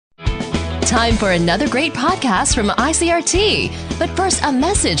Time for another great podcast from ICRT. But first, a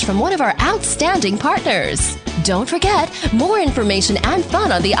message from one of our outstanding partners. Don't forget, more information and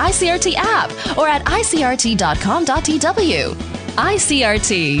fun on the ICRT app or at icrt.com.tw.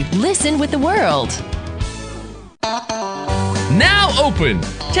 ICRT. Listen with the world. Now open!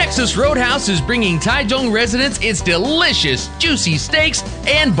 Texas Roadhouse is bringing Taichung residents its delicious, juicy steaks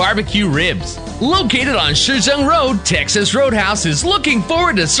and barbecue ribs. Located on Shizheng Road, Texas Roadhouse is looking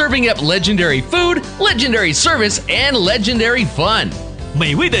forward to serving up legendary food, legendary service, and legendary fun.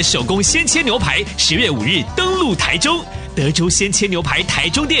 美味的手工鲜切牛排10月5日登陆台中，德州鲜切牛排台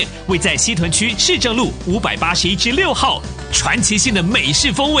中店位在西屯区市政路581至6号，传奇性的美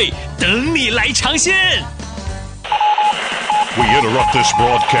式风味等你来尝鲜。We interrupt this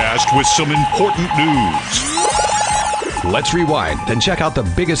broadcast with some important news. Let's rewind and check out the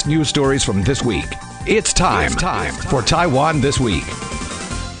biggest news stories from this week. It's time for Taiwan This Week.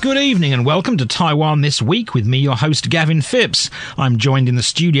 Good evening and welcome to Taiwan This Week with me, your host, Gavin Phipps. I'm joined in the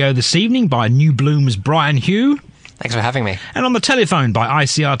studio this evening by New Bloom's Brian Hugh. Thanks for having me. And on the telephone by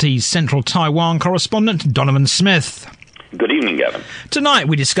ICRT's Central Taiwan correspondent, Donovan Smith. Good evening, Gavin. Tonight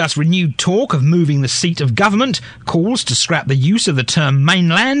we discuss renewed talk of moving the seat of government, calls to scrap the use of the term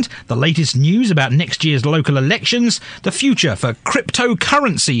mainland, the latest news about next year's local elections, the future for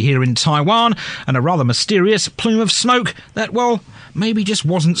cryptocurrency here in Taiwan, and a rather mysterious plume of smoke that, well, maybe just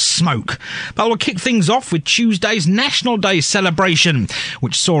wasn't smoke. But we'll kick things off with Tuesday's National Day celebration,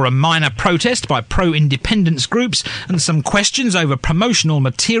 which saw a minor protest by pro-independence groups and some questions over promotional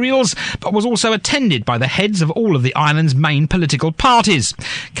materials, but was also attended by the heads of all of the island's main political parties.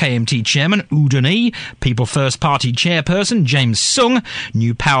 KMT Chairman Wu Dun-yi, People First Party Chairperson James Sung,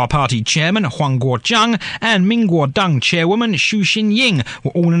 New Power Party Chairman Huang Guozhang, and Minguodong Chairwoman Xu Xinying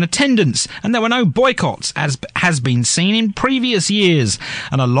were all in attendance, and there were no boycotts, as has been seen in previous years.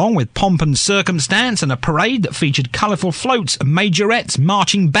 And along with pomp and circumstance and a parade that featured colourful floats, majorettes,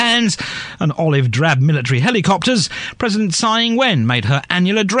 marching bands, and olive-drab military helicopters, President Tsai Ing-wen made her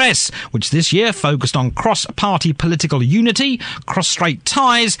annual address, which this year focused on cross-party political unity, cross-strait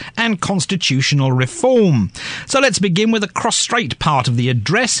ties, and constitutional reform. So let's begin with the cross-strait part of the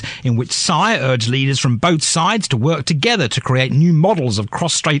address, in which Tsai urged leaders from both sides to work together to create new models of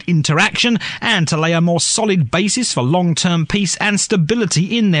cross-strait interaction and to lay a more solid basis for long-term peace and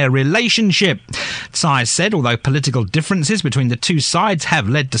stability in their relationship. Tsai said, although political differences between the two sides have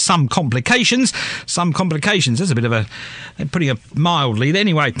led to some complications, that's a bit of a, putting it mildly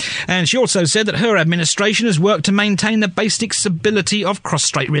anyway, and she also said that her administration has worked to maintain the basic stability of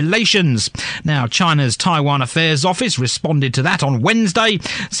cross-strait relations. Now, China's Taiwan Affairs Office responded to that on Wednesday,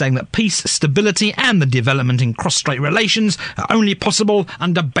 saying that peace, stability and the development in cross-strait relations are only possible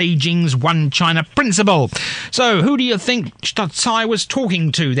under Beijing's One China principle. So, who do you think Tsai was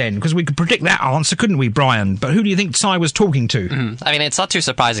talking to then? Because we could predict that answer, couldn't we, Brian? But who do you think Tsai was talking to? I mean, it's not too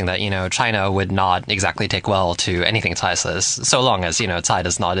surprising that, China would not exactly take well to anything Tsai says, so long as, Tsai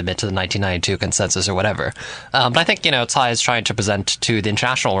does not admit to the 1992 consensus or whatever. But I think, Tsai is trying to present to the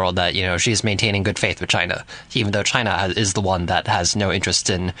international world that, she's maintaining good faith with China, even though China is the one that has no interest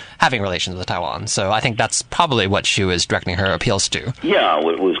in having relations with Taiwan. So I think that's probably what she was directing her appeals to. Yeah,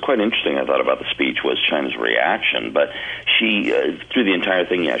 what was quite interesting, I thought, about the speech was China's reaction. But she, through the entire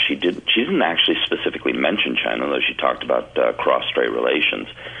thing, she didn't actually specifically mention China, though she talked about cross-strait relations.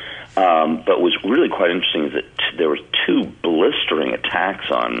 But what was really quite interesting is that there were two blistering attacks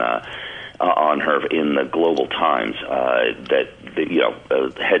on her in the Global Times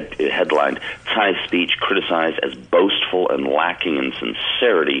headlined Tsai's speech criticized as boastful and lacking in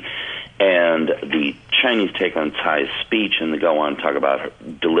sincerity, and the Chinese take on Tsai's speech, and they go on to talk about her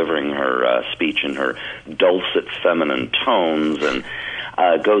delivering her speech in her dulcet feminine tones, and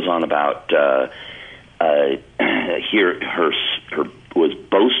goes on about here her was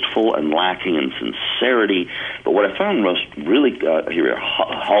boastful and lacking in sincerity. But what I found most really here are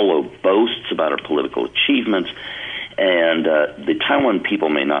hollow boasts about her political achievements. And the Taiwan people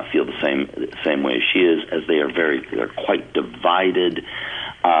may not feel the same way as she is, as they're quite divided.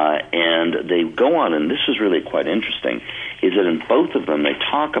 And they go on, and this is really quite interesting, is that in both of them they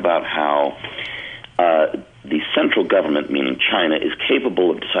talk about how the central government, meaning China, is capable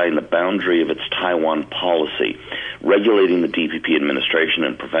of deciding the boundary of its Taiwan policy, regulating the DPP administration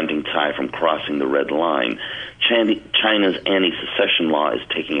and preventing Tsai from crossing the red line. China's anti-secession law is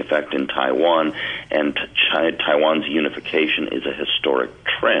taking effect in Taiwan, and Taiwan's unification is a historic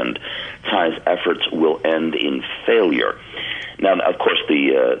trend. Tsai's efforts will end in failure. Now, of course,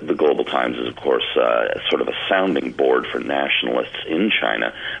 the Global Times is, of course, sort of a sounding board for nationalists in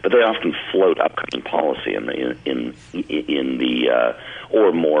China, but they often float upcoming policy in the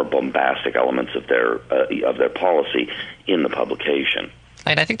or more bombastic elements of their policy in the publication.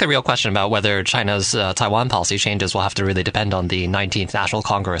 And I think the real question about whether China's Taiwan policy changes will have to really depend on the 19th National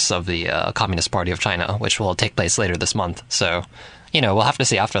Congress of the Communist Party of China, which will take place later this month. So, we'll have to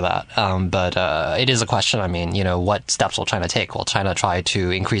see after that. But it is a question. I mean, what steps will China take? Will China try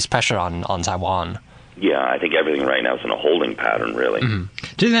to increase pressure on Taiwan? Yeah, I think everything right now is in a holding pattern, really. Mm-hmm.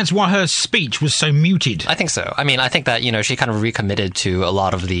 Do you think that's why her speech was so muted? I think so. I mean, I think that, she kind of recommitted to a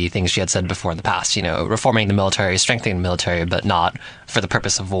lot of the things she had said before in the past, reforming the military, strengthening the military, but not for the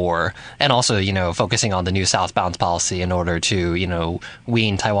purpose of war. And also, focusing on the new southbound policy in order to,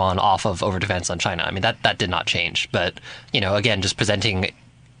 wean Taiwan off of overdefense on China. I mean, that did not change. But, again, just presenting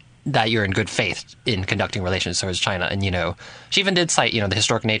that you're in good faith in conducting relations towards China. And, she even did cite, the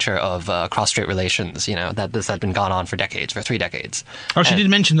historic nature of cross-strait relations, that this had been gone on for 3 decades. Oh, she did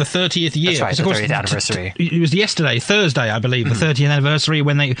mention the 30th year. That's right, the 30th anniversary. It was Thursday, I believe, the 30th anniversary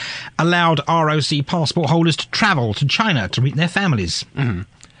when they allowed ROC passport holders to travel to China to meet their families.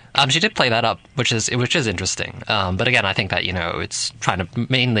 Mm-hmm. She did play that up, which is interesting. But again, I think that, it's trying to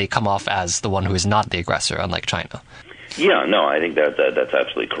mainly come off as the one who is not the aggressor, unlike China. Yeah, no, I think that's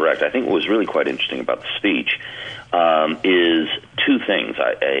absolutely correct. I think what was really quite interesting about the speech is two things.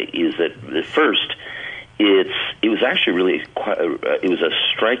 Is that the first, it was actually really it was a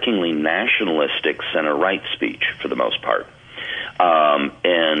strikingly nationalistic center-right speech for the most part,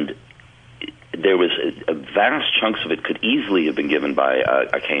 and there was vast chunks of it could easily have been given by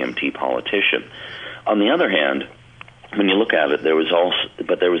a KMT politician. On the other hand, when you look at it,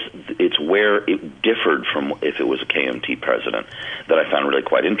 it's where it differed from if it was a KMT president that I found really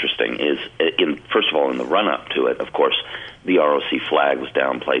quite interesting is, first of all, in the run-up to it, of course, the ROC flag was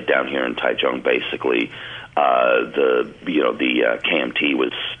downplayed down here in Taichung. Basically, the KMT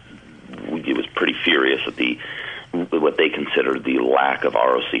was pretty furious at what they considered the lack of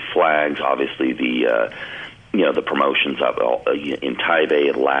ROC flags. Obviously, the promotions in Taipei,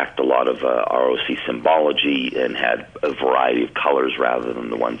 it lacked a lot of ROC symbology and had a variety of colors rather than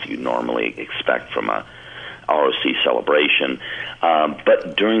the ones you normally expect from a ROC celebration.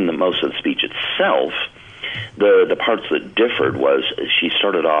 But during most of the speech itself, the parts that differed was she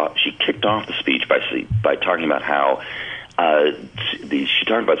kicked off the speech by talking about how she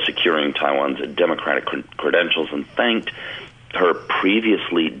talked about securing Taiwan's democratic credentials and thanked her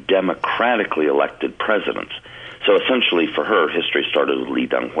previously democratically elected presidents. So essentially, for her, history started with Li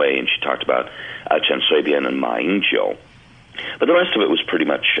Denghui, and she talked about Chen Shui-bian and Ma Ying-jeou. But the rest of it was pretty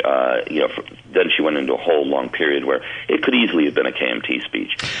much, then she went into a whole long period where it could easily have been a KMT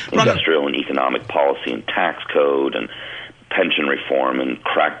speech. Industrial and economic policy and tax code and pension reform and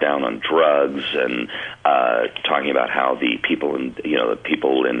crackdown on drugs and talking about how the people in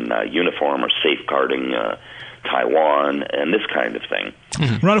uniform are safeguarding Taiwan and this kind of thing.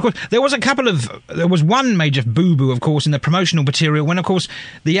 Mm-hmm. Right, of course. There was one major boo-boo, of course, in the promotional material when, of course,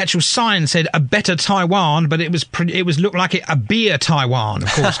 the actual sign said a better Taiwan, but it looked like a beer Taiwan,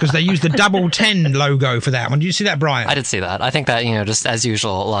 of course, because they used the double 10 logo for that one. Did you see that, Brian? I did see that. I think that, just as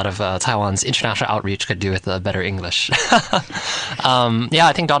usual, a lot of Taiwan's international outreach could do with better English. Yeah,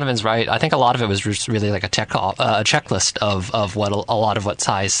 I think Donovan's right. I think a lot of it was just really like a checklist of what a lot of what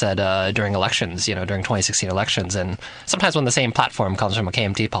Tsai said during elections, during 2016 elections. And sometimes when the same platform comes from a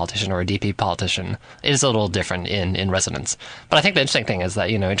KMT politician or a DP politician, it is a little different in resonance. But I think the interesting thing is that,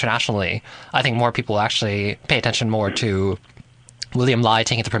 internationally, I think more people actually pay attention more to William Lai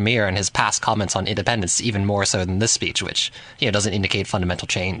taking the premier and his past comments on independence even more so than this speech, which, doesn't indicate fundamental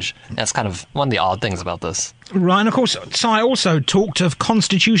change. And that's kind of one of the odd things about this. Right, and of course, Tsai also talked of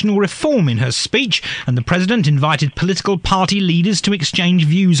constitutional reform in her speech, and the president invited political party leaders to exchange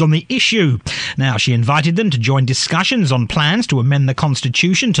views on the issue. Now, she invited them to join discussions on plans to amend the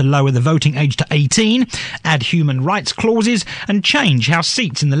constitution to lower the voting age to 18, add human rights clauses, and change how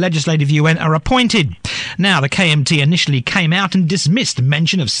seats in the Legislative Yuan are appointed. Now, the KMT initially came out and dismissed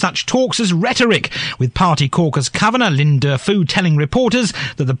mention of such talks as rhetoric, with Party Caucus Governor Lin Defu telling reporters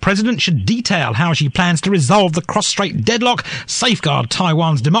that the president should detail how she plans to resolve the cross-strait deadlock, safeguard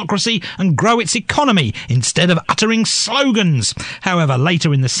Taiwan's democracy, and grow its economy, instead of uttering slogans. However,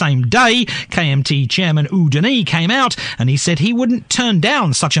 later in the same day, KMT chairman Wu Deni came out and he said he wouldn't turn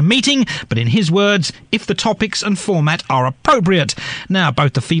down such a meeting, but in his words, if the topics and format are appropriate. Now,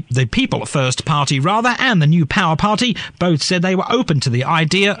 both the People First Party, and the New Power Party both said they were open to the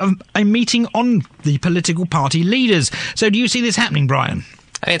idea of a meeting on the political party leaders. So do you see this happening, Brian?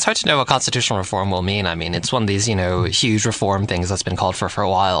 I mean, it's hard to know what constitutional reform will mean. I mean, it's one of these, huge reform things that's been called for a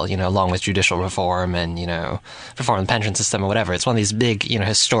while, along with judicial reform and, reform of the pension system or whatever. It's one of these big,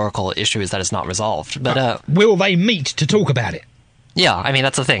 historical issues that is not resolved. But will they meet to talk about it? Yeah, I mean,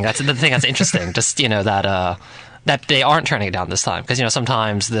 that's the thing. That's the thing that's interesting. Just, that they aren't turning it down this time. Because,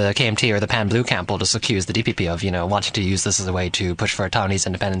 sometimes the KMT or the Pan Blue camp will just accuse the DPP of, wanting to use this as a way to push for Taiwanese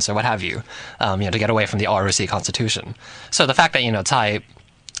independence or what have you, to get away from the ROC constitution. So the fact that, Tsai,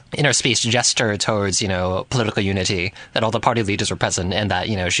 in her speech, gestured towards, political unity, that all the party leaders were present, and that,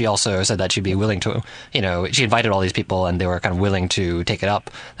 she also said that she'd be willing to, she invited all these people and they were kind of willing to take it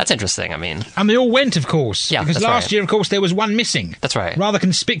up. That's interesting, I mean. And they all went, of course. Yeah, because last year, of course, there was one missing. That's right. Rather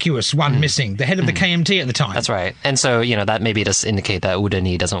conspicuous one missing, the head of the KMT at the time. That's right. And so, that maybe just indicate that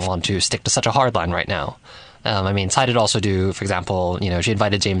Udani doesn't want to stick to such a hard line right now. I mean, Tsai did also do, for example, she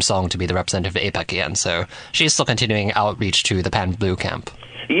invited James Song to be the representative of APEC again, so she's still continuing outreach to the Pan Blue camp.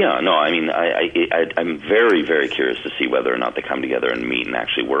 Yeah, no, I mean, I'm very, very curious to see whether or not they come together and meet and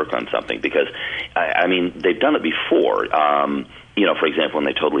actually work on something, because, I mean, they've done it before. For example, when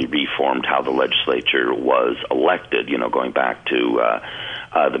they totally reformed how the legislature was elected, going back to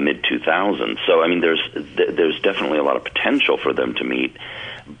the mid-2000s. So, I mean, there's definitely a lot of potential for them to meet,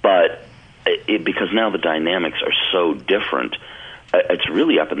 but because now the dynamics are so different, it's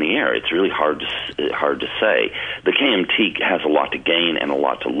really up in the air. It's really hard to say. The KMT has a lot to gain and a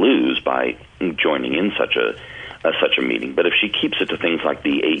lot to lose by joining in such a meeting. But if she keeps it to things like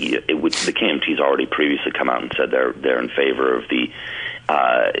the KMT's already previously come out and said they're in favor of the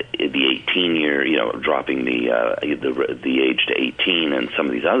 18-year, dropping the age to 18 and some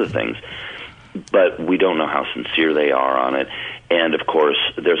of these other things. But we don't know how sincere they are on it. And of course,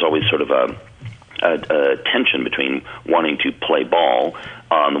 there's always sort of a tension between wanting to play ball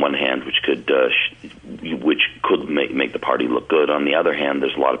on the one hand, which could make the party look good. On the other hand,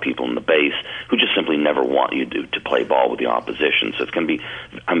 there's a lot of people in the base who just simply never want you to play ball with the opposition. So it's going to be.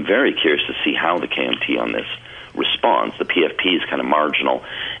 I'm very curious to see how the KMT on this responds. The PFP is kind of marginal,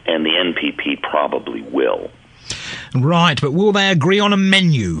 and the NPP probably will. Right, but will they agree on a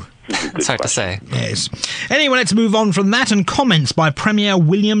menu? It's hard to say. Yes. Anyway, let's move on from that, and comments by Premier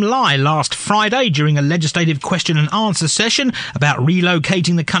William Lai last Friday during a legislative question and answer session about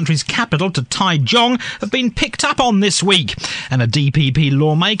relocating the country's capital to Taichung have been picked up on this week. And a DPP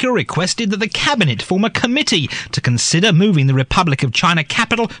lawmaker requested that the cabinet form a committee to consider moving the Republic of China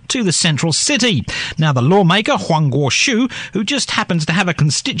capital to the central city. Now, the lawmaker, Huang Guoshu, who just happens to have a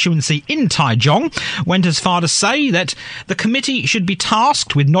constituency in Taichung, went as far to say that the committee should be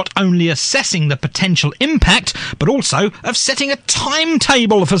tasked with not only assessing the potential impact, but also of setting a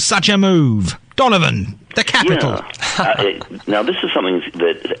timetable for such a move. Donovan, the capital. Yeah. Now, this is something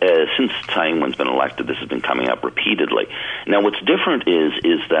that since Tsai Ing-wen's been elected, this has been coming up repeatedly. Now, what's different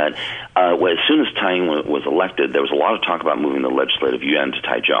is that as soon as Tsai Ing-wen was elected, there was a lot of talk about moving the legislative yuan to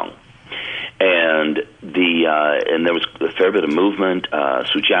Taichung. And there was a fair bit of movement.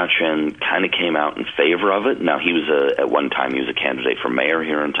 Su Jiaquan kind of came out in favor of it. Now, at one time he was a candidate for mayor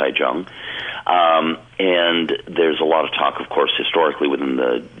here in Taichung. And there's a lot of talk, of course, historically within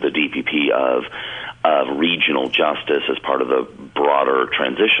the DPP of regional justice as part of the broader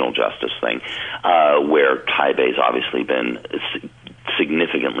transitional justice thing, where Taipei's obviously been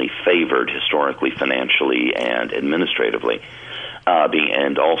significantly favored historically, financially, and administratively.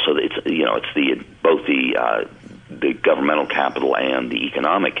 And also it's both the governmental capital and the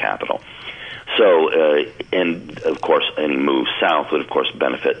economic capital. So, and of course, any move south would of course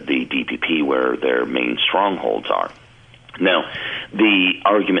benefit the DPP where their main strongholds are. Now, the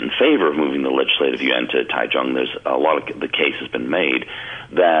argument in favor of moving the legislative yuan to Taichung, there's a lot of the case has been made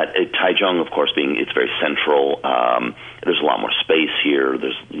that Taichung, of course, it's very central. There's a lot more space here.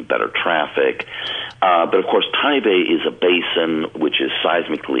 There's better traffic. But of course, Taipei is a basin which is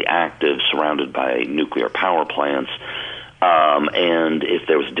seismically active, surrounded by nuclear power plants. And if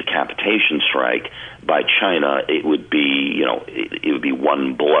there was a decapitation strike by China, it would be, it would be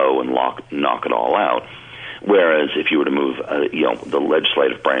one blow and knock it all out. Whereas if you were to move, the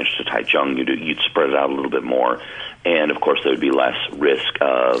legislative branch to Taichung, you'd spread it out a little bit more, and of course there would be less risk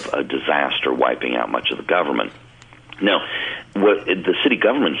of a disaster wiping out much of the government. Now, the city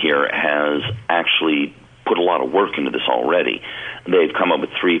government here has actually put a lot of work into this already. They've come up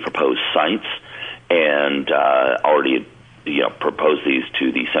with 3 proposed sites, and already proposed these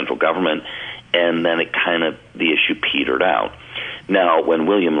to the central government, and then the issue petered out. Now, when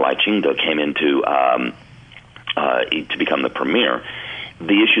William Lai Ching-te came into to become the premier,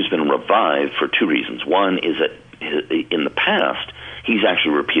 the issue's been revived for 2 reasons. One is that in the past, he's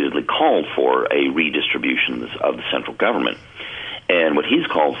actually repeatedly called for a redistribution of the central government. And what he's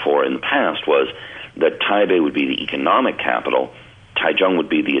called for in the past was that Taipei would be the economic capital, Taichung would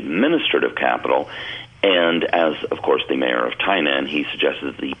be the administrative capital, and as, of course, the mayor of Tainan, he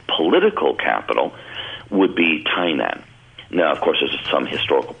suggested that the political capital would be Tainan. Now, of course, there's some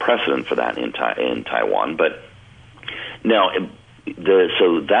historical precedent for that in Taiwan, but now,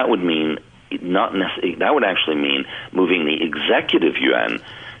 so that would mean that would actually mean moving the executive yuan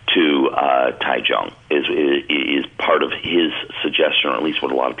to Taichung is part of his suggestion, or at least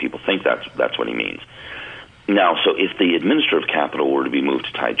what a lot of people think that's what he means. Now, so if the administrative capital were to be moved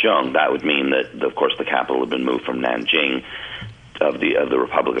to Taichung, that would mean that, of course, the capital had been moved from Nanjing of the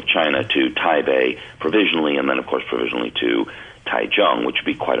Republic of China to Taipei provisionally, and then, of course, provisionally to Taichung, which would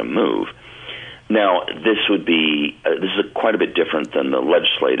be quite a move. Now, this is quite a bit different than the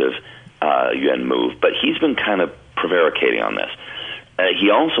legislative yuan move, but he's been kind of prevaricating on this. He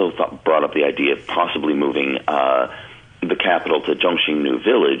also brought up the idea of possibly moving the capital to Zhongxingnu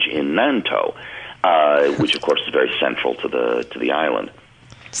Village in Nantou, which, of course, is very central to the island.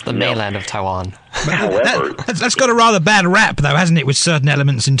 It's the mainland of Taiwan. However, that's got a rather bad rap, though, hasn't it, with certain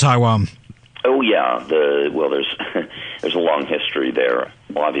elements in Taiwan? Oh yeah, there's a long history there.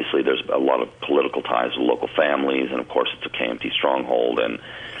 Well, obviously, there's a lot of political ties with local families, and of course, it's a KMT stronghold, and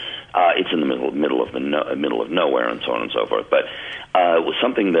it's in the middle of nowhere, and so on and so forth. But it was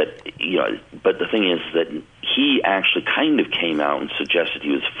something that But the thing is that he actually kind of came out and suggested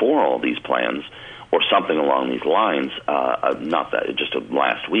he was for all these plans, or something along these lines. Not that just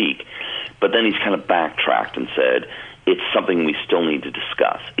last week, but then he's kind of backtracked and said it's something we still need to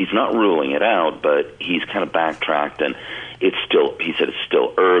discuss. He's not ruling it out, but he's kind of backtracked, and he said it's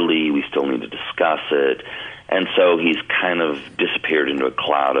still early, we still need to discuss it, and so he's kind of disappeared into a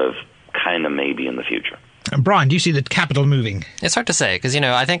cloud of kind of maybe in the future. Brian, do you see the capital moving? It's hard to say because,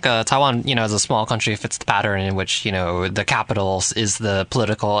 I think Taiwan, as a small country, fits the pattern in which, the capital is the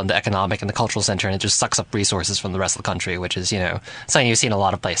political and the economic and the cultural center, and it just sucks up resources from the rest of the country, which is, something you've seen in a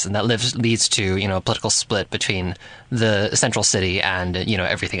lot of places. And that leads to, a political split between the central city and,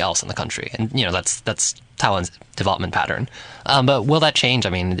 everything else in the country. And, that's Taiwan's development pattern. But will that change? I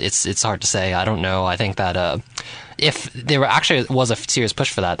mean, it's hard to say. I don't know. I think that if there was a serious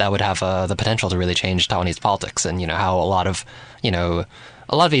push for that, that would have the potential to really change Taiwanese politics and, how a lot of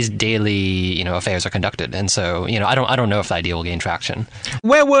these daily, affairs are conducted. And so, I don't know if the idea will gain traction.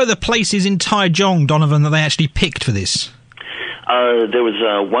 Where were the places in Taichung, Donovan, that they actually picked for this? There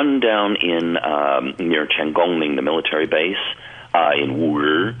was one down in near Changongning, the military base, in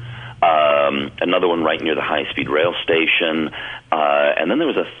Wu'er. Another one right near the high-speed rail station, and then there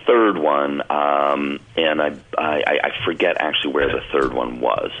was a third one, and I forget actually where the third one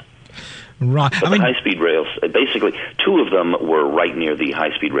was. Right. But the high-speed rails, basically, two of them were right near the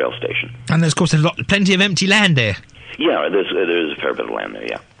high-speed rail station. And there's, of course, plenty of empty land there. Yeah, there's a fair bit of land there,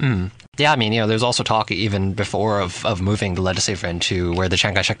 yeah. Mm. Yeah, I mean, there's also talk even before of moving the legislature into where the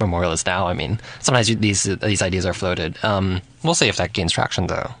Chiang Kai-shek Memorial is now. I mean, sometimes these ideas are floated. We'll see if that gains traction,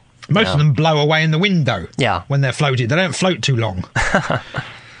 though. Most of them blow away in the wind, though. Yeah. When they're floated. They don't float too long.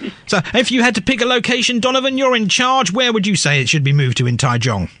 So, if you had to pick a location, Donovan, you're in charge. Where would you say it should be moved to in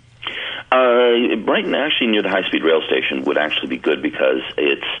Taichung? Right now, actually, near the high-speed rail station would actually be good because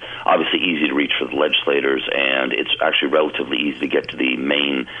it's obviously easy to reach for the legislators, and it's actually relatively easy to get to the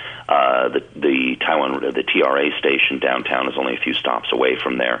main, the Taiwan, the TRA station downtown is only a few stops away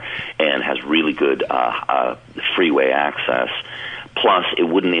from there, and has really good freeway access. Plus, it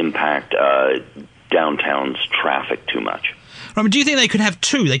wouldn't impact downtown's traffic too much. Right, but do you think they could have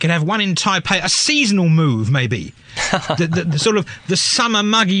two? They could have one in Taipei, a seasonal move, maybe. the sort of the summer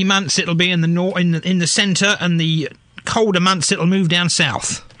muggy months it'll be in the in the centre, and the colder months it'll move down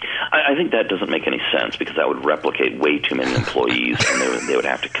south. I think that doesn't make any sense because that would replicate way too many employees, and they would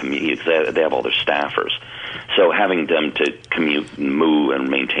have to commute. They have all their staffers. So having them to commute, move, and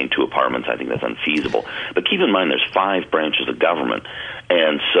maintain two apartments, I think that's unfeasible. But keep in mind, there's 5 branches of government,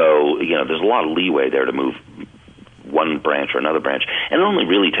 and so there's a lot of leeway there to move one branch or another branch, and it only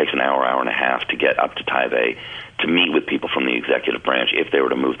really takes an hour and a half to get up to Taipei to meet with people from the executive branch if they were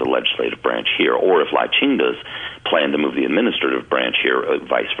to move the legislative branch here, or if Lai Ching-te's plan to move the administrative branch here,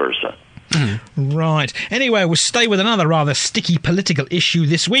 vice versa. Right. Anyway, we'll stay with another rather sticky political issue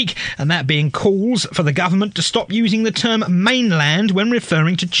this week, and that being calls for the government to stop using the term mainland when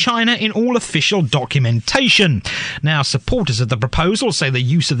referring to China in all official documentation. Now, supporters of the proposal say the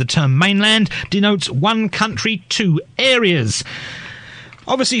use of the term mainland denotes one country, two areas.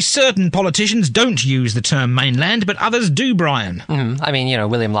 Obviously, certain politicians don't use the term mainland, but others do, Brian. I mean,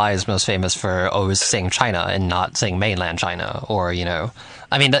 William Lai is most famous for always saying China and not saying mainland China, or,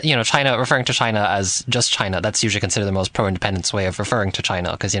 I mean, China, referring to China as just China, that's usually considered the most pro-independence way of referring to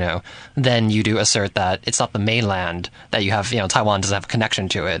China, because, then you do assert that it's not the mainland, that you have, Taiwan doesn't have a connection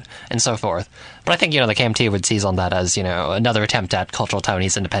to it, and so forth. But I think, the KMT would seize on that as, another attempt at cultural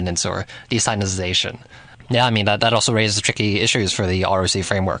Taiwanese independence or de-Sinization. Yeah, I mean, that also raises tricky issues for the ROC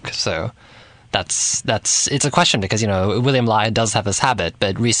framework, so... It's a question because, William Lai does have this habit,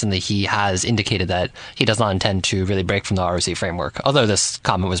 but recently he has indicated that he does not intend to really break from the ROC framework, although this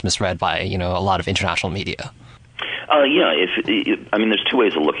comment was misread by, a lot of international media. There's two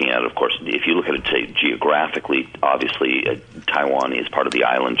ways of looking at it, of course. If you look at it, say, geographically, obviously, Taiwan is part of the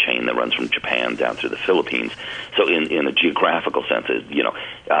island chain that runs from Japan down through the Philippines. So in a geographical sense,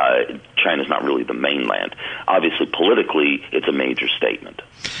 China's not really the mainland. Obviously, politically, it's a major statement.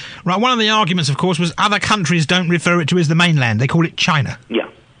 Right, one of the arguments, of course, was other countries don't refer it to as the mainland. They call it China. Yeah.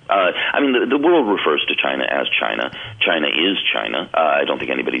 The world refers to China as China. China is China. I don't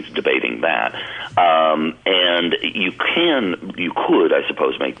think anybody's debating that. And you could, I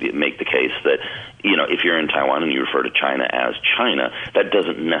suppose, make the case that, if you're in Taiwan and you refer to China as China, that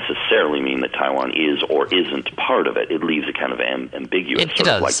doesn't necessarily mean that Taiwan is or isn't part of it. It leaves it kind of ambiguous, it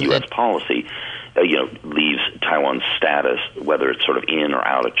does. Like U.S. policy. Leaves Taiwan's status, whether it's sort of in or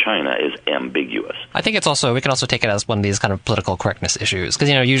out of China, is ambiguous. I think we can also take it as one of these kind of political correctness issues. Because,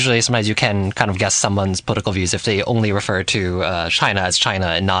 usually sometimes you can kind of guess someone's political views if they only refer to China as China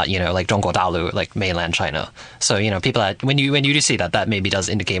and not, like Zhongguo Dalu, like mainland China. So, people when you do see that maybe does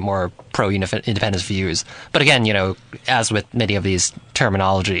indicate more pro-independence views. But again, as with many of these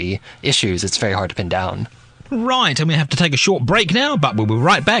terminology issues, it's very hard to pin down. Right, and we have to take a short break now, but we'll be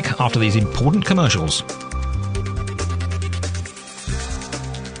right back after these important commercials.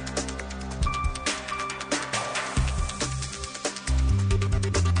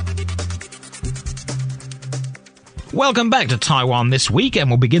 Welcome back to Taiwan This Week, and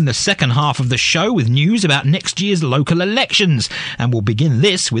we'll begin the second half of the show with news about next year's local elections. And we'll begin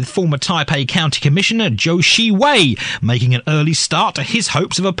this with former Taipei County Commissioner Zhou Shi-wei making an early start to his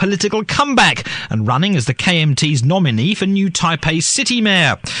hopes of a political comeback and running as the KMT's nominee for new Taipei City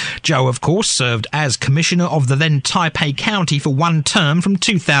Mayor. Zhou, of course, served as Commissioner of the then Taipei County for one term from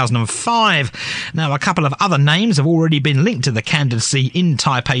 2005. Now, a couple of other names have already been linked to the candidacy in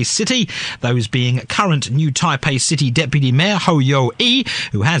Taipei City, those being current new Taipei City Deputy Mayor Hou Yo-i,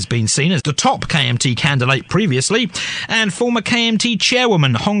 who has been seen as the top KMT candidate previously, and former KMT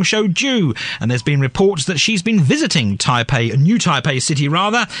chairwoman Hong Shou-ju. And there's been reports that she's been visiting New Taipei City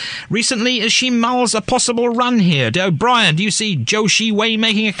recently as she mulls a possible run here. Brian, do you see Zhou Shi-wei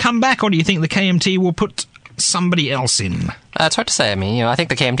making a comeback, or do you think the KMT will put somebody else in? It's hard to say. I mean, I think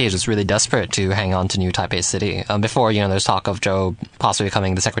the KMT is just really desperate to hang on to New Taipei City. Before, there's talk of Zhou possibly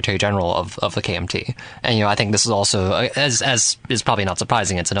becoming the Secretary General of the KMT. And, I think this is also, as is probably not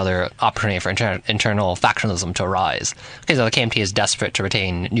surprising, it's another opportunity for internal factionalism to arise. Because the KMT is desperate to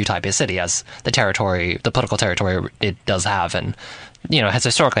retain New Taipei City as the political territory it does have, and, has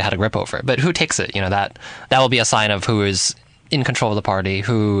historically had a grip over it. But who takes it? That will be a sign of who is in control of the party,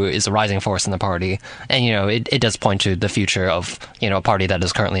 who is a rising force in the party. And, it does point to the future of, a party that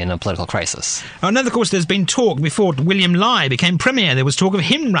is currently in a political crisis. And then, of course, there's been talk before William Lai became premier. There was talk of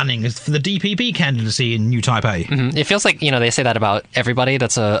him running for the DPP candidacy in New Taipei. Mm-hmm. It feels like, they say that about everybody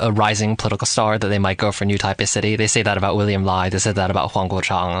that's a rising political star, that they might go for New Taipei City. They say that about William Lai. They said that about Huang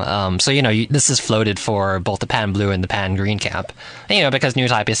Guochang. So, this is floated for both the pan-blue and the pan-green camp. And, because New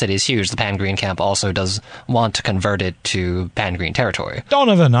Taipei City is huge, the pan-green camp also does want to convert it to pan-green territory.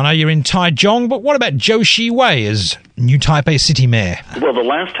 Donovan, I know you're in Taichung, but what about Zhou Shi-wei as new Taipei City Mayor? Well, the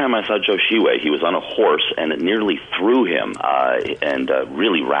last time I saw Zhou Shi-wei, he was on a horse, and it nearly threw him and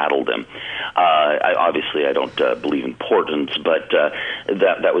really rattled him. Obviously, I don't believe in portents, but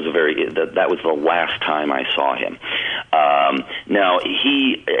that was that was the last time I saw him. Now,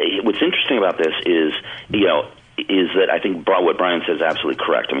 what's interesting about this is, is that I think what Brian says is absolutely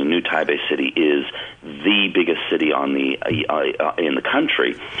correct. I mean, New Taipei City is the biggest city on in the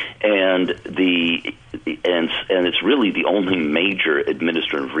country, and it's really the only major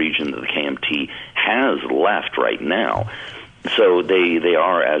administrative region that the KMT has left right now. So they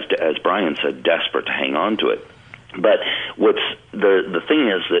are, as Brian said, desperate to hang on to it. But what's the thing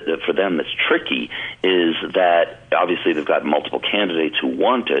is that for them that's tricky is that obviously they've got multiple candidates who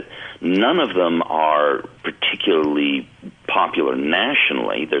want it. None of them are particularly popular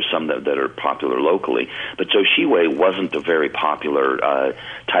nationally. There's some that are popular locally. But Zhou Shi-wei wasn't a very popular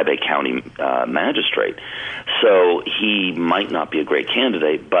Taipei County magistrate. So he might not be a great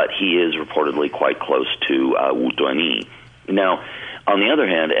candidate, but he is reportedly quite close to Wu Duanyi. Now, On the other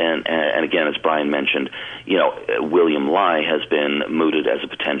hand, and again, as Brian mentioned, William Lai has been mooted as a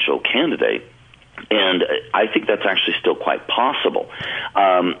potential candidate. And I think that's actually still quite possible.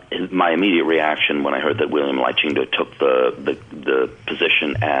 My immediate reaction when I heard that William Lai Ching-te took the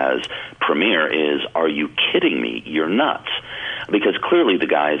position as premier is, are you kidding me? You're nuts. Because clearly the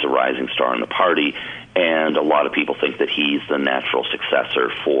guy is a rising star in the party, and a lot of people think that he's the natural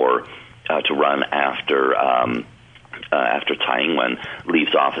successor to run after Tsai Ing-wen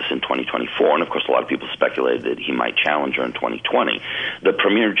leaves office in 2024, and of course a lot of people speculated that he might challenge her in 2020. The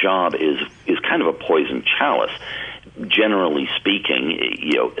premier job is kind of a poison chalice. Generally speaking,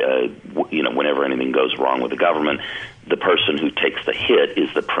 whenever anything goes wrong with the government, the person who takes the hit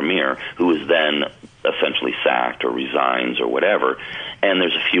is the premier, who is then essentially sacked or resigns or whatever, and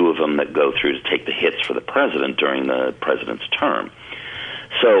there's a few of them that go through to take the hits for the president during the president's term.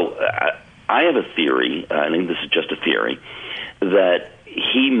 So I have a theory, I think this is just a theory, that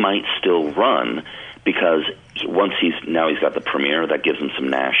he might still run because once he's got the premier, that gives him some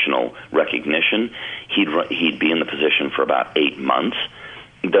national recognition. He'd be in the position for about 8 months.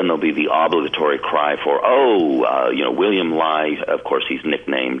 Then there'll be the obligatory cry for, William Lai, of course he's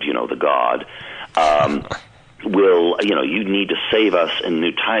nicknamed, the God, you need to save us in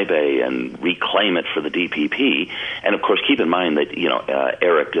New Taipei and reclaim it for the DPP. And of course, keep in mind that,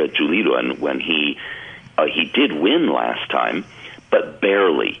 Eric Zhuliduan, when he did win last time, but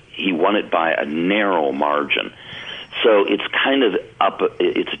barely. He won it by a narrow margin. So it's kind of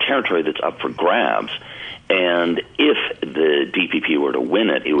it's a territory that's up for grabs. And if the DPP were to win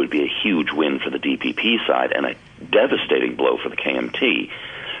it, it would be a huge win for the DPP side and a devastating blow for the KMT.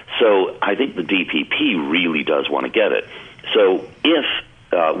 So I think the DPP really does want to get it. So if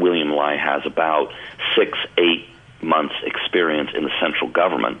William Lai has about 6-8 months experience in the central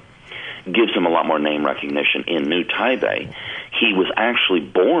government, gives him a lot more name recognition in New Taipei. He was actually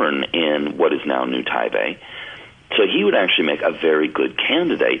born in what is now New Taipei, so he would actually make a very good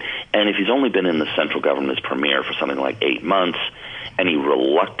candidate. And if he's only been in the central government as premier for something like 8 months, and he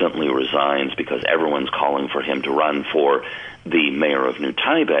reluctantly resigns because everyone's calling for him to run for the mayor of New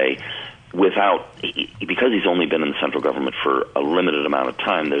Taipei, because he's only been in the central government for a limited amount of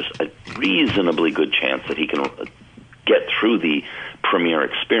time, there's a reasonably good chance that he can get through the premier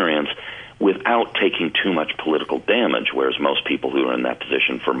experience without taking too much political damage, whereas most people who are in that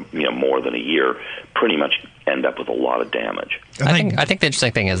position for more than a year pretty much end up with a lot of damage. I think the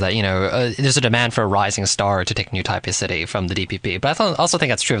interesting thing is that there's a demand for a rising star to take New Taipei City from the DPP, but I also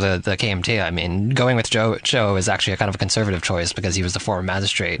think that's true of the KMT. I mean, going with Zhou is actually a kind of a conservative choice because he was the former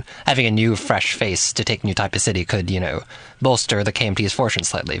magistrate. Having a new, fresh face to take New Taipei City could bolster the KMT's fortune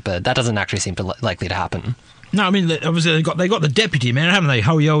slightly, but that doesn't actually seem likely to happen. No, I mean, obviously they got the deputy mayor, haven't they?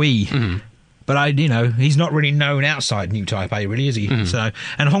 Hou Yo-yi. Mm-hmm. But he's not really known outside New Taipei, really, is he? Mm. So,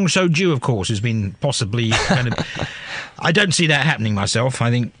 and Hong Shou-ju, of course, has been possibly kind of. I don't see that happening myself.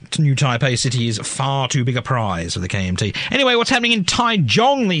 I think New Taipei City is far too big a prize for the KMT. Anyway, what's happening in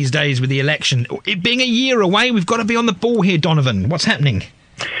Taichung these days with the election? It being a year away, we've got to be on the ball here, Donovan. What's happening?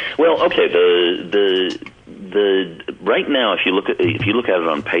 Well, okay, right now, if you look at it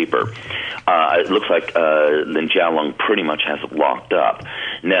on paper, it looks like Lin Jialong pretty much has it locked up.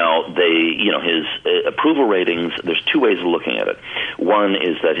 Now, his approval ratings. There's two ways of looking at it. One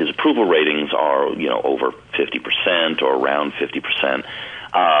is that his approval ratings are over 50% or around 50%.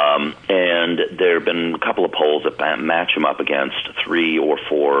 And there have been a couple of polls that match him up against 3 or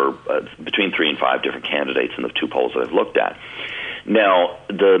 4, between 3 and 5 different candidates in the two polls that I've looked at. Now,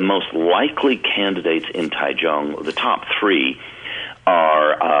 the most likely candidates in Taichung, the top 3,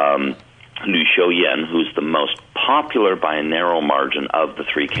 are Lu Xiuyan, who's the most popular by a narrow margin of the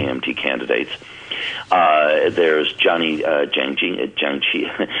 3 KMT candidates. There's Johnny Chang, Jiang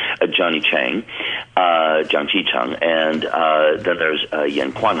Qicheng, and then there's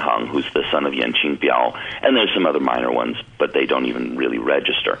Yan Quanhong, who's the son of Yan Qingbiao, and there's some other minor ones, but they don't even really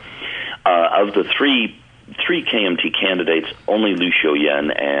register. Of the three KMT candidates, only Lu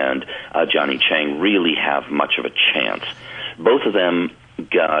Xiuyan and Johnny Chang really have much of a chance. Both of them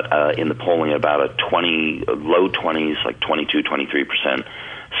got in the polling about a low 20s, like 22, 23%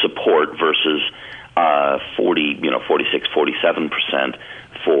 support versus 46, 47%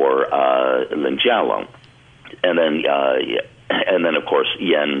 for Lin Jialong. And then of course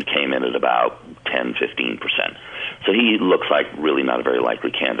Yan came in at about 10, 15%. So he looks like really not a very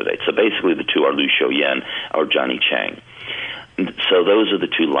likely candidate. So basically the two are Lu Xiuyan or Johnny Chang. So those are the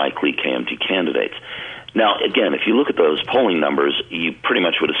 2 likely KMT candidates. Now, again, if you look at those polling numbers, you pretty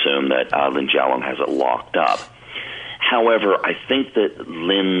much would assume that Lin Jialong has it locked up. However, I think that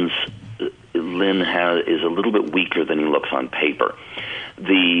Lin Lin is a little bit weaker than he looks on paper.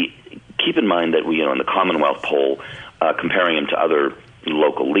 Keep in mind that in the Commonwealth poll, comparing him to other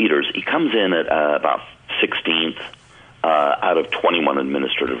local leaders, he comes in at about 16th out of 21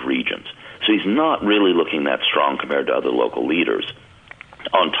 administrative regions. So he's not really looking that strong compared to other local leaders.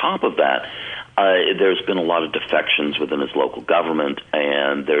 On top of that, there's been a lot of defections within his local government,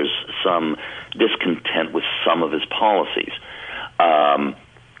 and there's some discontent with some of his policies.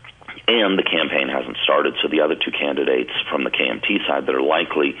 And the campaign hasn't started, so the other two candidates from the KMT side that are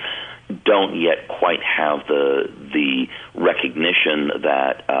likely don't yet quite have the recognition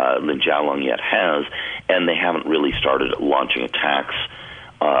that Lin Jialong yet has, and they haven't really started launching attacks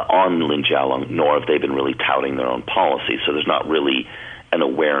on Lin Jialong, nor have they been really touting their own policies. So there's not really an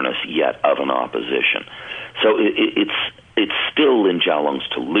awareness yet of an opposition. So it's still Lin Jialong's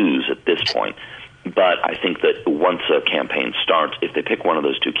to lose at this point. But I think that once a campaign starts, if they pick one of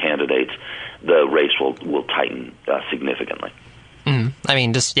those two candidates, the race will tighten significantly. I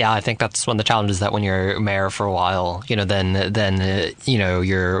mean, I think that's one of the challenges, that when you're mayor for a while, then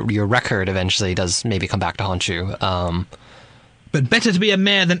your record eventually does maybe come back to haunt you. But better to be a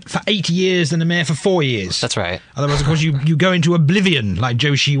mayor for 8 years than a mayor for 4 years. That's right. Otherwise, of course, you go into oblivion like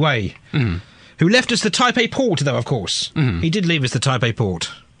Zhou Xiwei, who left us the Taipei port, though, of course. He did leave us the Taipei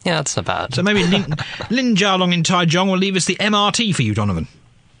port. Yeah, that's not bad. So maybe Lin Jialong in Taichung will leave us the MRT for you, Donovan.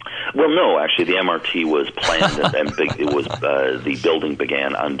 Well, no, actually, the MRT was planned and it was the building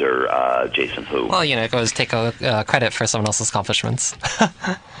began under Jason Hu. Well, it goes take credit for someone else's accomplishments.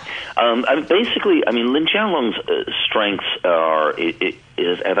 Lin Jialong's strengths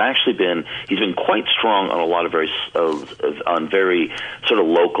have actually been, he's been quite strong on a lot of very sort of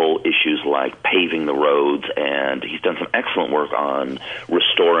local issues like paving the roads, and he's done some excellent work on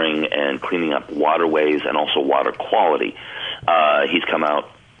restoring and cleaning up waterways and also water quality. He's come out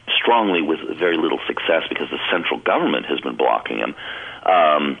strongly with very little success because the central government has been blocking him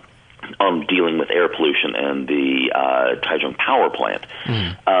on dealing with air pollution and the Taichung power plant.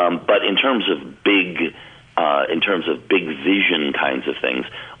 But in terms of big vision kinds of things,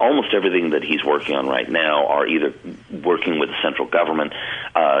 almost everything that he's working on right now are either working with the central government,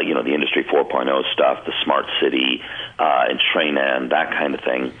 the Industry 4.0 stuff, the smart city, and Shrainan, that kind of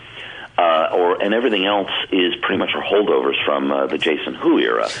thing. And everything else is pretty much our holdovers from the Jason Hu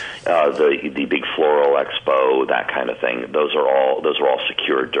era, the big floral expo, that kind of thing. Those are all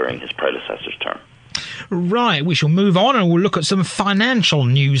secured during his predecessor's term. Right, we shall move on and we'll look at some financial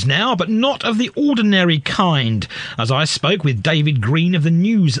news now, but not of the ordinary kind, as I spoke with David Green of the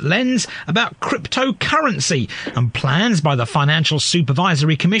News Lens about cryptocurrency and plans by the Financial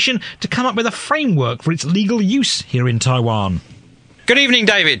Supervisory Commission to come up with a framework for its legal use here in Taiwan. Good evening,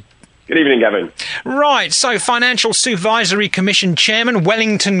 David. Good evening, Gavin. Right, so Financial Supervisory Commission Chairman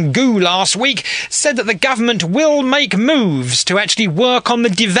Wellington Gu last week said that the government will make moves to actually work on the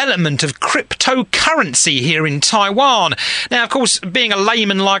development of cryptocurrency here in Taiwan. Now, of course, being a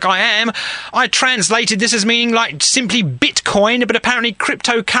layman like I am, I translated this as meaning like simply Bitcoin, but apparently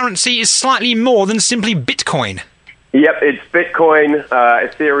cryptocurrency is slightly more than simply Bitcoin. Yep, it's Bitcoin,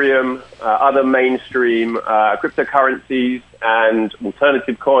 Ethereum, other mainstream cryptocurrencies and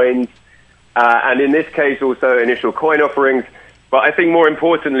alternative coins, and in this case also initial coin offerings. But I think more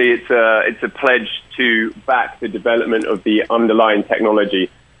importantly, it's a pledge to back the development of the underlying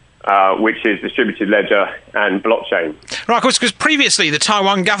technology, which is distributed ledger and blockchain. Right, of course, because previously the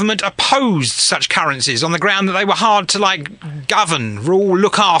Taiwan government opposed such currencies on the ground that they were hard to govern, rule,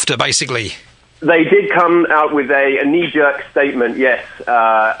 look after, basically. They did come out with a knee-jerk statement, yes,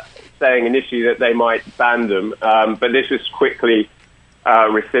 saying initially that they might ban them, but this was quickly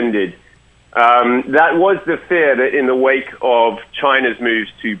rescinded. That was the fear that in the wake of China's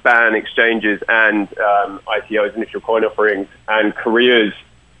moves to ban exchanges and ICOs, initial coin offerings, and Korea's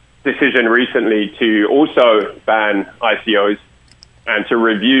decision recently to also ban ICOs and to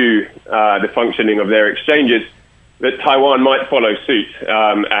review the functioning of their exchanges, that Taiwan might follow suit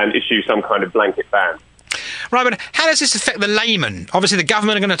and issue some kind of blanket ban. Right, but how does this affect the layman? Obviously, the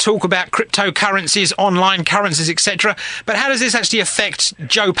government are going to talk about cryptocurrencies, online currencies, etc. But how does this actually affect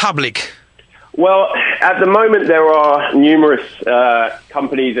Joe Public? Well, at the moment, there are numerous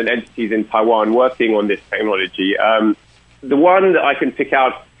companies and entities in Taiwan working on this technology. The one that I can pick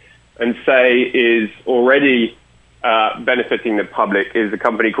out and say is already benefiting the public is a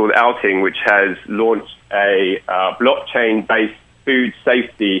company called Outing, which has launched a blockchain-based food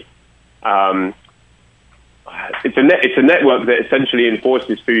safety. It's a network that essentially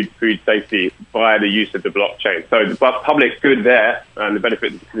enforces food safety via the use of the blockchain. So the public good there, and the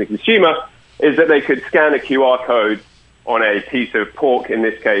benefit to the consumer, is that they could scan a QR code on a piece of pork, in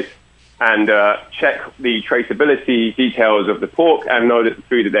this case, and check the traceability details of the pork and know that the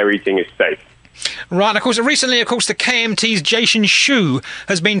food that they're eating is safe. Right, of course, recently, the KMT's Jason Shu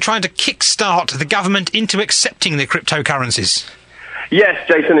has been trying to kickstart the government into accepting the cryptocurrencies. Yes,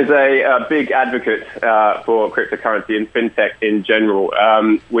 Jason is a big advocate for cryptocurrency and fintech in general,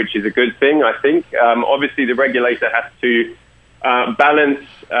 which is a good thing, I think. Obviously, the regulator has to balance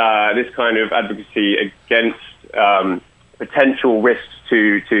this kind of advocacy against potential risks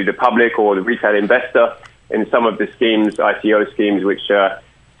to the public or the retail investor in some of the schemes, ICO schemes, which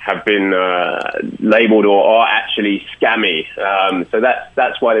have been labelled or are actually scammy. So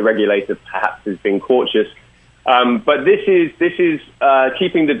that's why the regulator perhaps has been cautious. But this is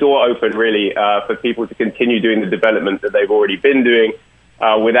keeping the door open, really, for people to continue doing the development that they've already been doing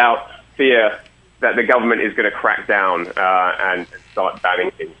without fear that the government is going to crack down and start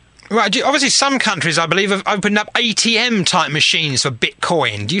banning things. Right. Obviously, some countries, I believe, have opened up ATM-type machines for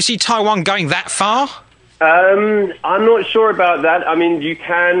Bitcoin. Do you see Taiwan going that far? I'm not sure about that. I mean, you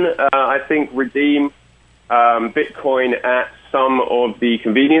can, I think, redeem Bitcoin at some of the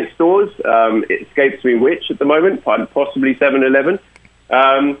convenience stores. It escapes me which at the moment, possibly 7-Eleven.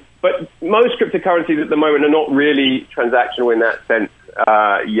 But most cryptocurrencies at the moment are not really transactional in that sense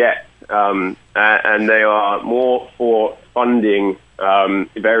yet. And they are more for funding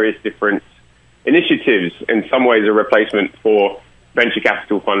various different initiatives, in some ways a replacement for venture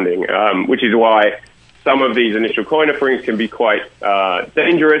capital funding, which is why some of these initial coin offerings can be quite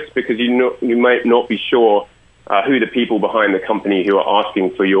dangerous, because you might not be sure who the people behind the company who are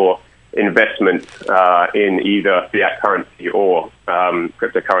asking for your investment in either fiat currency or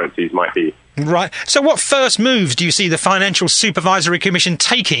cryptocurrencies might be. Right. So what first moves do you see the Financial Supervisory Commission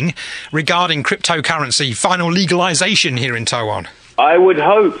taking regarding cryptocurrency, final legalization here in Taiwan? I would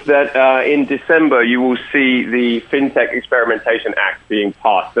hope that in December you will see the FinTech Experimentation Act being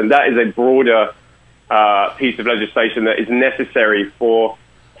passed, and that is a broader piece of legislation that is necessary for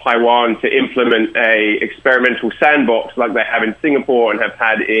Taiwan to implement a experimental sandbox like they have in Singapore and have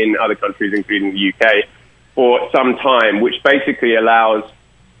had in other countries, including the UK, for some time, which basically allows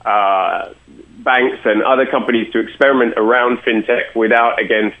banks and other companies to experiment around fintech without,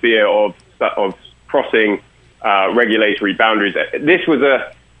 again, fear of crossing regulatory boundaries. This was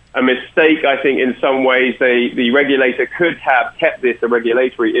a mistake, I think, in some ways. The regulator could have kept this a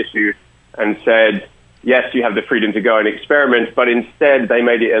regulatory issue and said, yes, you have the freedom to go and experiment, but instead they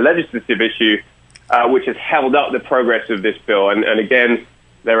made it a legislative issue, which has held up the progress of this bill. And again,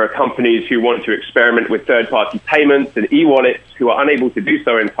 there are companies who want to experiment with third-party payments and e-wallets who are unable to do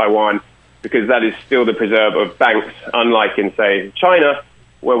so in Taiwan because that is still the preserve of banks, unlike in, say, China,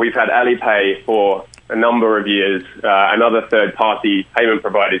 where we've had Alipay for a number of years, and other third-party payment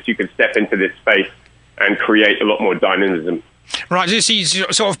providers who can step into this space and create a lot more dynamism. Right, so you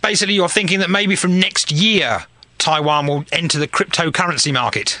sort of basically you're thinking that maybe from next year Taiwan will enter the cryptocurrency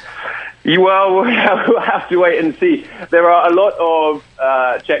market? Well, we'll have to wait and see. There are a lot of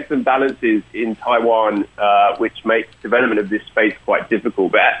checks and balances in Taiwan which make development of this space quite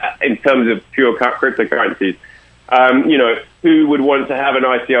difficult. But in terms of pure cryptocurrencies, who would want to have an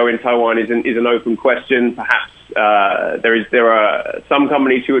ICO in Taiwan is an open question. Perhaps there are some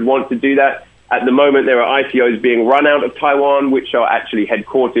companies who would want to do that. At the moment, there are ICOs being run out of Taiwan, which are actually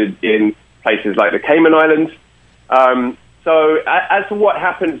headquartered in places like the Cayman Islands. So as to what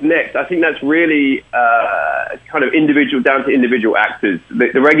happens next, I think that's really kind of down to individual actors.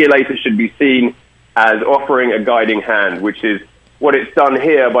 The regulator should be seen as offering a guiding hand, which is what it's done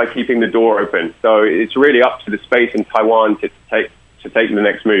here by keeping the door open. So it's really up to the space in Taiwan to take the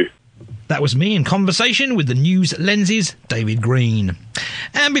next move. That was me in conversation with the News Lens's David Green.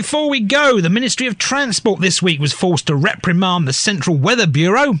 And before we go, the Ministry of Transport this week was forced to reprimand the Central Weather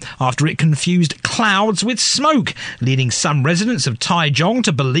Bureau after it confused clouds with smoke, leading some residents of Taichung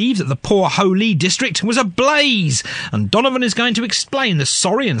to believe that the Port Ho Li district was ablaze. And Donovan is going to explain the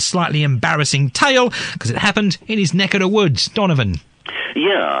sorry and slightly embarrassing tale because it happened in his neck of the woods. Donovan.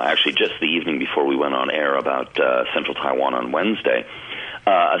 Yeah, actually just the evening before we went on air about central Taiwan on Wednesday,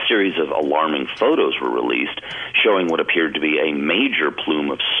 a series of alarming photos were released showing what appeared to be a major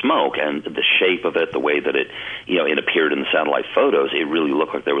plume of smoke, and the shape of it, the way that it appeared in the satellite photos, it really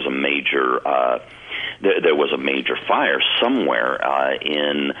looked like there was a major fire somewhere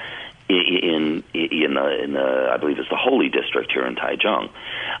in the I believe it's the Holy District here in Taichung,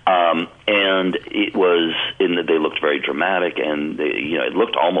 and it was they looked very dramatic, and it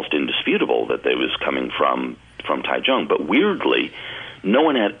looked almost indisputable that it was coming from Taichung, but weirdly, no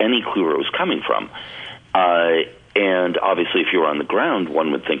one had any clue where it was coming from. And obviously, if you were on the ground,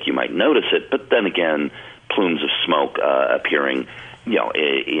 one would think you might notice it. But then again, plumes of smoke appearing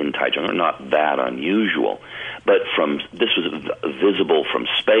in Taichung are not that unusual. But this was visible from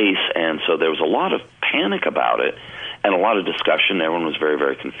space, and so there was a lot of panic about it and a lot of discussion. Everyone was very,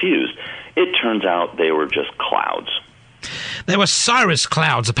 very confused. It turns out they were just clouds. There were cirrus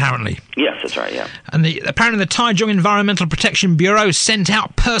clouds, apparently. Yes, that's right, yeah. And apparently the Taichung Environmental Protection Bureau sent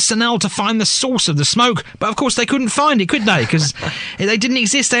out personnel to find the source of the smoke, but of course they couldn't find it, could they? Because they didn't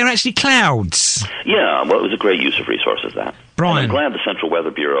exist, they were actually clouds. Yeah, well, it was a great use of resources, that. Brian. And I'm glad the Central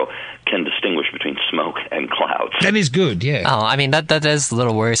Weather Bureau can distinguish between smoke and clouds. That is good, yeah. Oh, I mean, that is a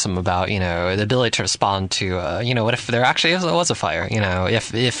little worrisome about, the ability to respond to, what if there actually was a fire?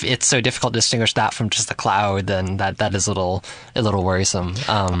 If it's so difficult to distinguish that from just a cloud, then that is a little worrisome.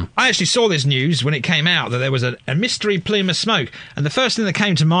 I actually saw this news when it came out that there was a mystery plume of smoke, and the first thing that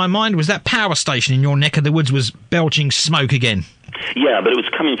came to my mind was that power station in your neck of the woods was belching smoke again. Yeah, but it was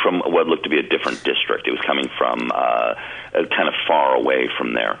coming from what looked to be a different district. It was coming from kind of far away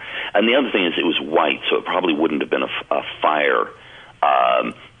from there. And the other thing is it was white, so it probably wouldn't have been a fire.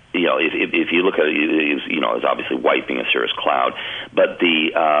 If you look at it, it was obviously white being a cirrus cloud. But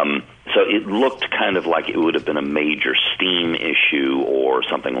so it looked kind of like it would have been a major steam issue or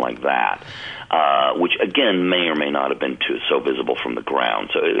something like that, which again may or may not have been so visible from the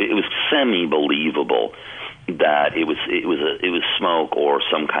ground. So it was semi-believable that it was smoke or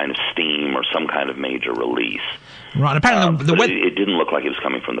some kind of steam or some kind of major release. Right. Apparently, it didn't look like it was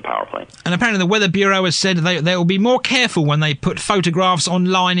coming from the power plant. And apparently, the Weather Bureau has said they will be more careful when they put photographs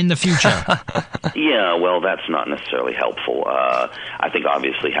online in the future. Yeah, well, that's not necessarily helpful. I think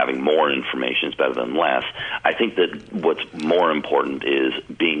obviously having more information is better than less. I think that what's more important is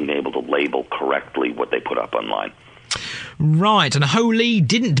being able to label correctly what they put up online. Right, and Holy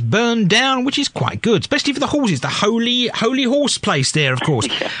didn't burn down, which is quite good, especially for the horses. The Holy Horse place there, of course.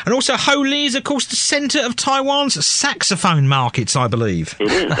 Yeah. And also Holy is, of course, the centre of Taiwan's saxophone markets, I believe.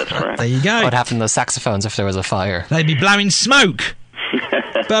 It is, that's correct. There you go. What happened to the saxophones if there was a fire? They'd be blowing smoke.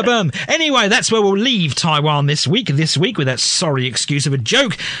 Ba-bum. Anyway, that's where we'll leave Taiwan this week with that sorry excuse of a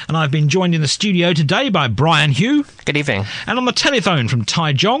joke. And I've been joined in the studio today by Brian Hugh. Good evening. And on the telephone from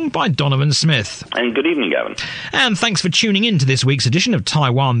Taichung by Donovan Smith. And good evening, Gavin. And thanks for tuning in to this week's edition of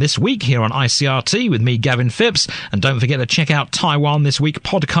Taiwan This Week here on ICRT with me, Gavin Phipps. And don't forget to check out Taiwan This Week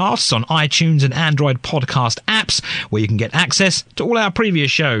podcasts on iTunes and Android podcast apps, where you can get access to all our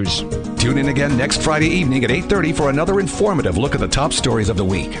previous shows. Tune in again next Friday evening at 8:30 for another informative look at the top stories of the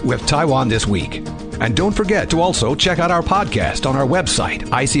week with Taiwan This Week. And don't forget to also check out our podcast on our website,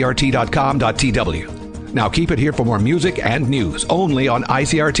 icrt.com.tw. Now keep it here for more music and news only on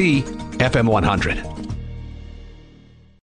ICRT FM 100.